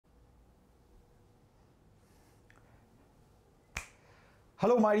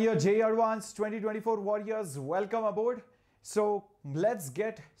Hello my dear JEE Advanced 2024 warriors, welcome aboard. So let's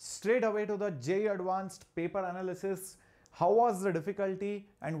get straight away to the JEE Advanced paper analysis. How was the difficulty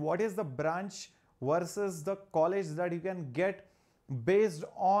and what is the branch versus the college that you can get based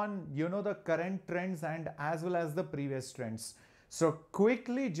on the current trends and as well as the previous trends. So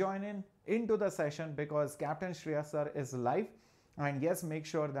quickly join into the session because Captain Shreya sir is live. And yes, make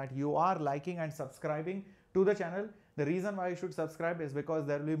sure that you are liking and subscribing to the channel. The reason why you should subscribe is because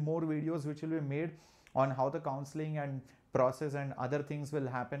there will be more videos which will be made on how the counseling and process and other things will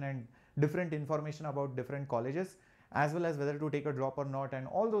happen and different information about different colleges as well as whether to take a drop or not, and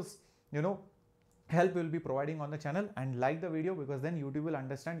all those help will be providing on the channel. And like the video because then YouTube will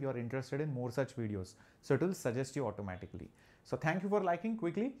understand you're interested in more such videos, so it will suggest you automatically. So thank you for liking.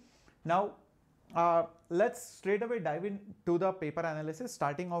 Quickly now let's straight away dive into the paper analysis,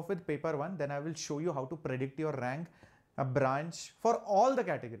 starting off with paper 1. Then I will show you how to predict your rank branch for all the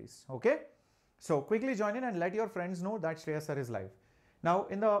categories. Okay, so quickly join in and let your friends know that Shreya sir is live. Now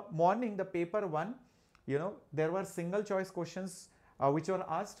in the morning, the paper 1, there were single choice questions which were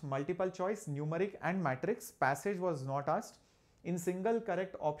asked, multiple choice, numeric and matrix. Passage was not asked. In single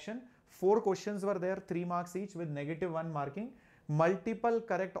correct option, 4 questions were there, 3 marks each with -1 marking. Multiple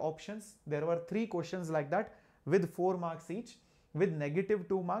correct options, there were 3 questions like that with 4 marks each with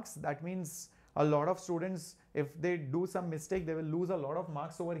 -2 marks. That means a lot of students, if they do some mistake, they will lose a lot of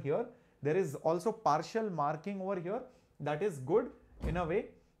marks over here. There is also partial marking over here. That is good in a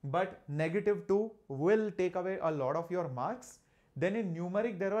way, but -2 will take away a lot of your marks. Then in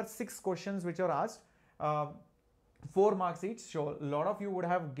numeric, there were 6 questions which are asked, 4 marks each. So a lot of you would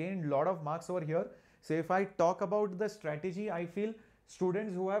have gained a lot of marks over here. So if I talk about the strategy, I feel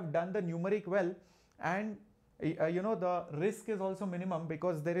students who have done the numeric well and the risk is also minimum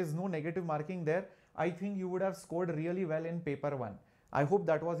because there is no negative marking there, I think you would have scored really well in paper 1. I hope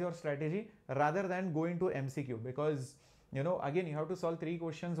that was your strategy rather than going to MCQ, because again you have to solve 3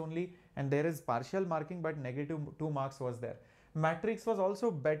 questions only and there is partial marking but -2 marks was there. Matrix was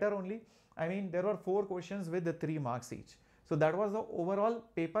also better only. I mean, there were 4 questions with the 3 marks each. So that was the overall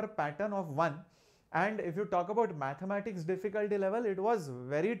paper pattern of 1. And if you talk about mathematics difficulty level, it was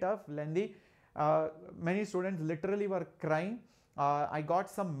very tough, lengthy. Many students literally were crying. I got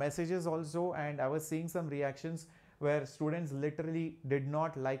some messages also and I was seeing some reactions where students literally did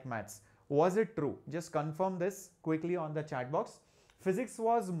not like maths. Was it true? Just confirm this quickly on the chat box. Physics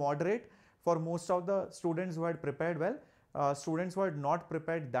was moderate for most of the students who had prepared well. Students who had not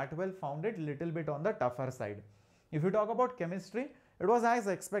prepared that well found it little bit on the tougher side. If you talk about chemistry, it was as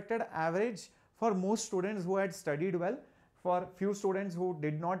expected, average for most students who had studied well. For few students who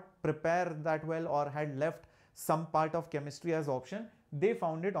did not prepare that well or had left some part of chemistry as option, they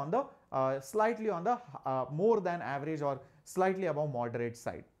found it on the slightly on the more than average or slightly above moderate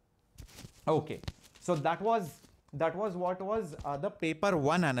side. Okay, so that was what was the paper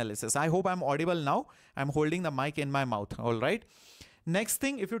 1 analysis. I hope I'm audible now. I'm holding the mic in my mouth. All right. Next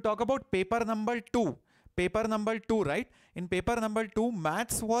thing, if you talk about paper number 2. Paper number 2, right? In paper number 2,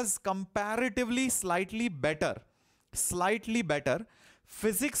 maths was comparatively slightly better.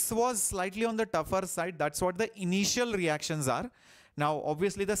 Physics was slightly on the tougher side. That's what the initial reactions are. Now,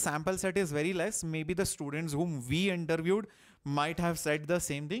 obviously, the sample set is very less. Maybe the students whom we interviewed might have said the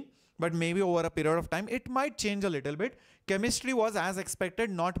same thing, but maybe over a period of time, it might change a little bit. Chemistry was as expected,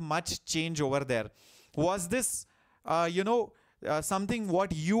 not much change over there. Was this, something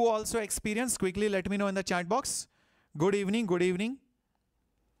what you also experienced? Quickly let me know in the chat box. Good evening, good evening.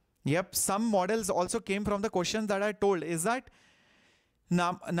 Yep, some models also came from the questions that I told. Is that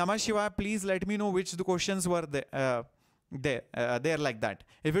Namah Shivaya? Please let me know which the questions were there like that.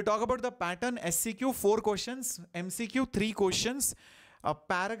 If you talk about the pattern, SCQ 4 questions, MCQ 3 questions,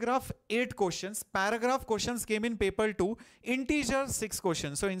 paragraph 8 questions. Paragraph questions came in paper 2, integer 6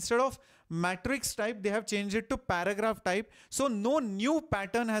 questions. So instead of matrix type, they have changed it to paragraph type. So no new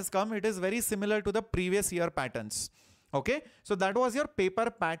pattern has come. It is very similar to the previous year patterns. Okay, so that was your paper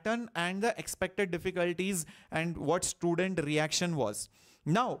pattern and the expected difficulties and what student reaction was.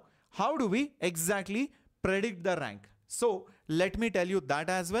 Now, how do we exactly predict the rank? So let me tell you that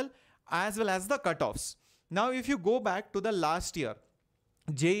as well as the cutoffs. Now, if you go back to the last year,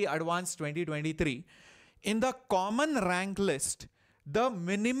 JEE Advanced 2023, in the common rank list, the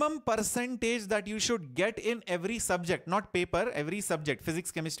minimum percentage that you should get in every subject, not paper, every subject, physics,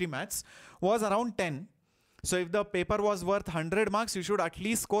 chemistry, maths, was around 10. So if the paper was worth 100 marks, you should at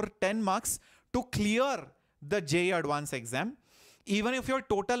least score 10 marks to clear the JEE Advanced exam. Even if your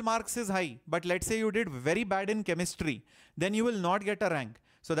total marks is high, but let's say you did very bad in chemistry, then you will not get a rank.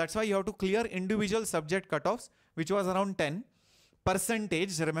 So that's why you have to clear individual subject cutoffs, which was around 10.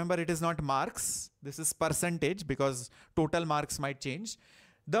 percentage. Remember, it is not marks. This is percentage because total marks might change.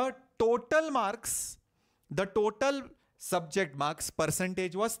 The total marks, the total subject marks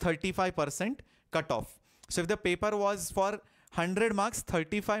percentage was 35% cutoff. So if the paper was for 100 marks,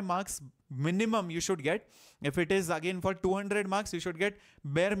 35 marks minimum you should get. If it is again for 200 marks, you should get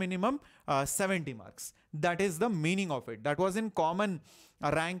bare minimum 70 marks. That is the meaning of it. That was in common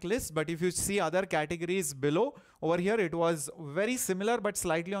rank list, but if you see other categories below, over here it was very similar but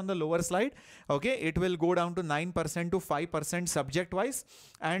slightly on the lower side. Okay, it will go down to 9% to 5% subject wise,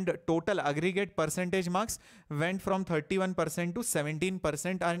 and total aggregate percentage marks went from 31% to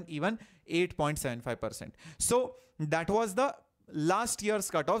 17% and even 8.75%. So that was the last year's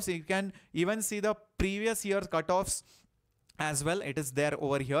cutoffs. You can even see the previous year's cutoffs as well. It is there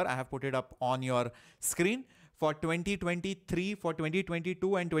over here. I have put it up on your screen. For 2023, for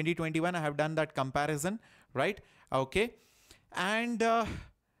 2022 and 2021, I have done that comparison, right? Okay. And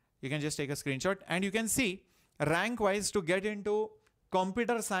you can just take a screenshot and you can see rank wise to get into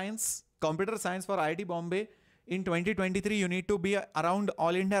computer science for IIT Bombay in 2023, you need to be around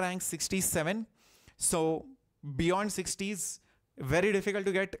All India rank 67. So beyond 60s, very difficult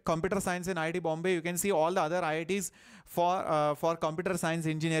to get computer science in IIT Bombay. You can see all the other IITs for computer science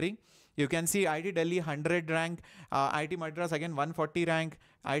engineering. You can see IIT Delhi 100 rank, IIT Madras again 140 rank,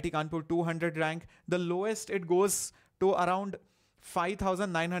 IIT Kanpur 200 rank. The lowest it goes to around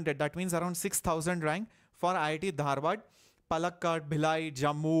 5,900. That means around 6,000 rank for IIT Dharwad, Palakkad, Bhilai,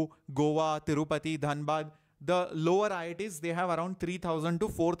 Jammu, Goa, Tirupati, Dhanbad. The lower IITs, they have around 3,000 to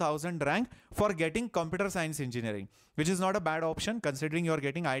 4,000 rank for getting computer science engineering, which is not a bad option considering you're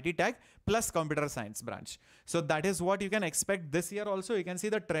getting IIT Tech plus computer science branch. So that is what you can expect this year also. You can see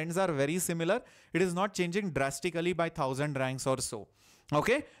the trends are very similar. It is not changing drastically by 1,000 ranks or so.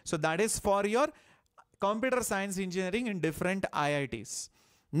 Okay, so that is for your computer science engineering in different IITs.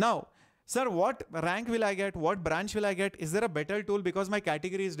 Now, sir, what rank will I get? What branch will I get? Is there a better tool because my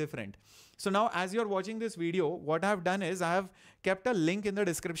category is different? So now as you're watching this video, what I have done is I have kept a link in the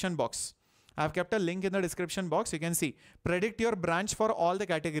description box. I have kept a link in the description box. You can see predict your branch for all the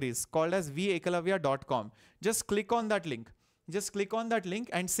categories called as 𝑣𝒙𝒑𝒔.com. Just click on that link. Just click on that link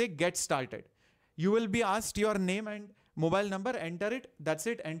and say get started. You will be asked your name and mobile number. Enter it. That's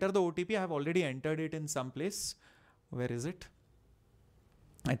it. Enter the OTP. I have already entered it in some place. Where is it?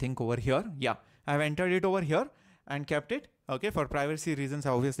 I think over here. Yeah, I have entered it over here and kept it. Okay, for privacy reasons,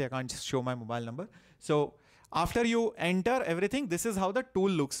 obviously I can't just show my mobile number. So after you enter everything, this is how the tool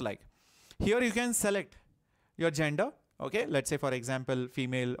looks like. Here you can select your gender. Okay, let's say for example,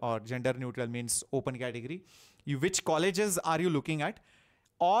 female or gender neutral means open category. Which colleges are you looking at?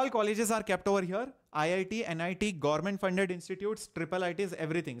 All colleges are kept over here. IIT, NIT, government funded institutes, triple ITs,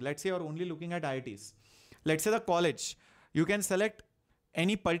 everything. Let's say you're only looking at IITs. Let's say the college. You can select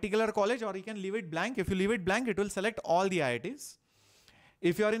any particular college or you can leave it blank. If you leave it blank, it will select all the IITs.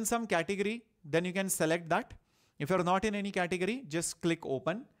 If you're in some category, then you can select that. If you're not in any category, just click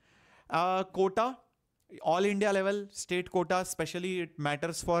open. Quota, all India level, state quota, especially it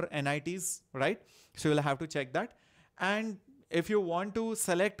matters for NITs, right? So you'll have to check that. And if you want to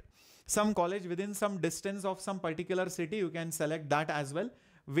select some college within some distance of some particular city, you can select that as well.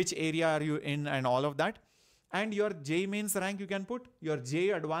 Which area are you in and all of that. And your JEE Mains rank you can put, your JEE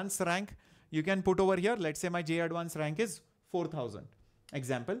Advanced rank you can put over here. Let's say my JEE Advanced rank is 4,000.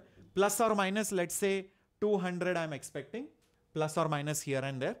 Example, plus or minus, let's say 200 I'm expecting, plus or minus here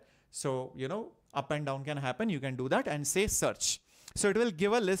and there. So, you know, up and down can happen. You can do that and say search. So it will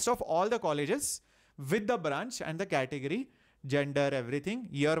give a list of all the colleges with the branch and the category, gender, everything,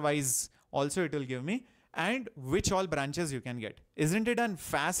 year wise also it will give me, and which all branches you can get. Isn't it a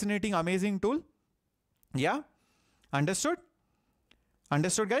fascinating, amazing tool? Yeah, understood?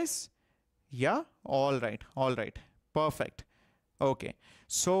 Understood, guys? Yeah, all right, perfect. Okay,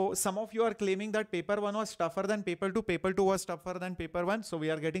 so some of you are claiming that paper 1 was tougher than paper 2, paper 2 was tougher than paper 1, so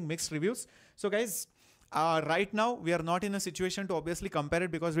we are getting mixed reviews. So guys, right now we are not in a situation to obviously compare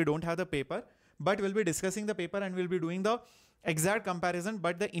it because we don't have the paper, but we'll be discussing the paper and we'll be doing the exact comparison.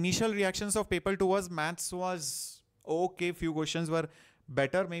 But the initial reactions of paper 2 was maths was okay, few questions were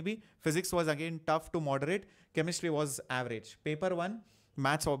better maybe. Physics was again tough to moderate. Chemistry was average. Paper 1,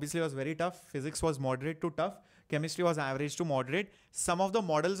 maths obviously was very tough. Physics was moderate to tough. Chemistry was average to moderate. Some of the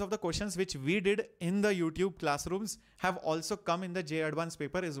models of the questions which we did in the YouTube classrooms have also come in the JEE Advanced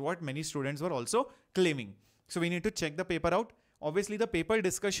paper is what many students were also claiming. So we need to check the paper out. Obviously the paper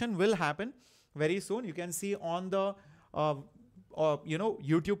discussion will happen very soon. You can see on the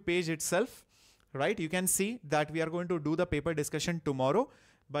YouTube page itself. Right, you can see that we are going to do the paper discussion tomorrow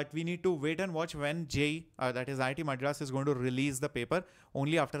but we need to wait and watch when JEE, that is IIT Madras, is going to release the paper.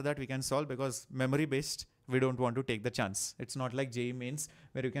 Only after that we can solve, because memory based, we don't want to take the chance. It's not like JEE Mains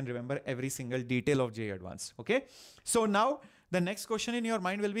where you can remember every single detail of JEE Advanced. Okay. So now the next question in your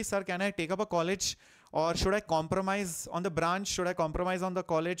mind will be, sir, can I take up a college, or should I compromise on the branch? Should I compromise on the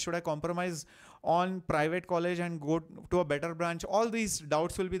college? Should I compromise on private college and go to a better branch? All these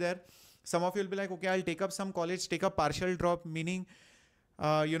doubts will be there. Some of you will be like, okay, I'll take up some college, take a partial drop, meaning,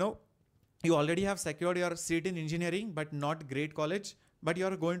 you know, you already have secured your seat in engineering, but not great college, but you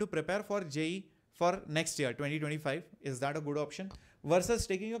are going to prepare for JEE for next year, 2025. Is that a good option? Versus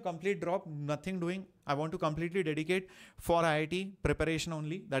taking a complete drop, nothing doing. I want to completely dedicate for IIT preparation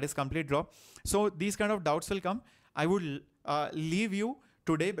only. That is complete drop. So these kind of doubts will come. I would leave you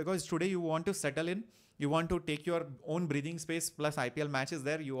today, because today you want to settle in. You want to take your own breathing space, plus IPL matches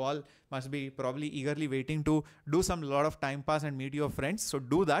there. You all must be probably eagerly waiting to do some lot of time pass and meet your friends. So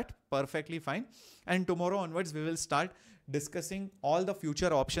do that, perfectly fine. And tomorrow onwards, we will start discussing all the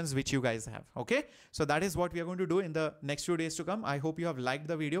future options which you guys have. Okay. So that is what we are going to do in the next few days to come. I hope you have liked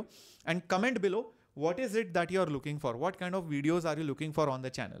the video, and comment below, what is it that you are looking for? What kind of videos are you looking for on the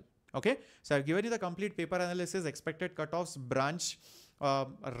channel? Okay. So I've given you the complete paper analysis, expected cutoffs, branch,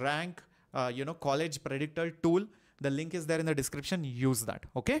 rank, college predictor tool. The link is there in the description. Use that.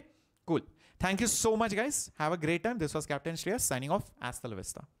 Okay. Cool. Thank you so much, guys. Have a great time. This was Captain Shreyas signing off. Hasta la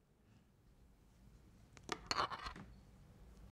vista.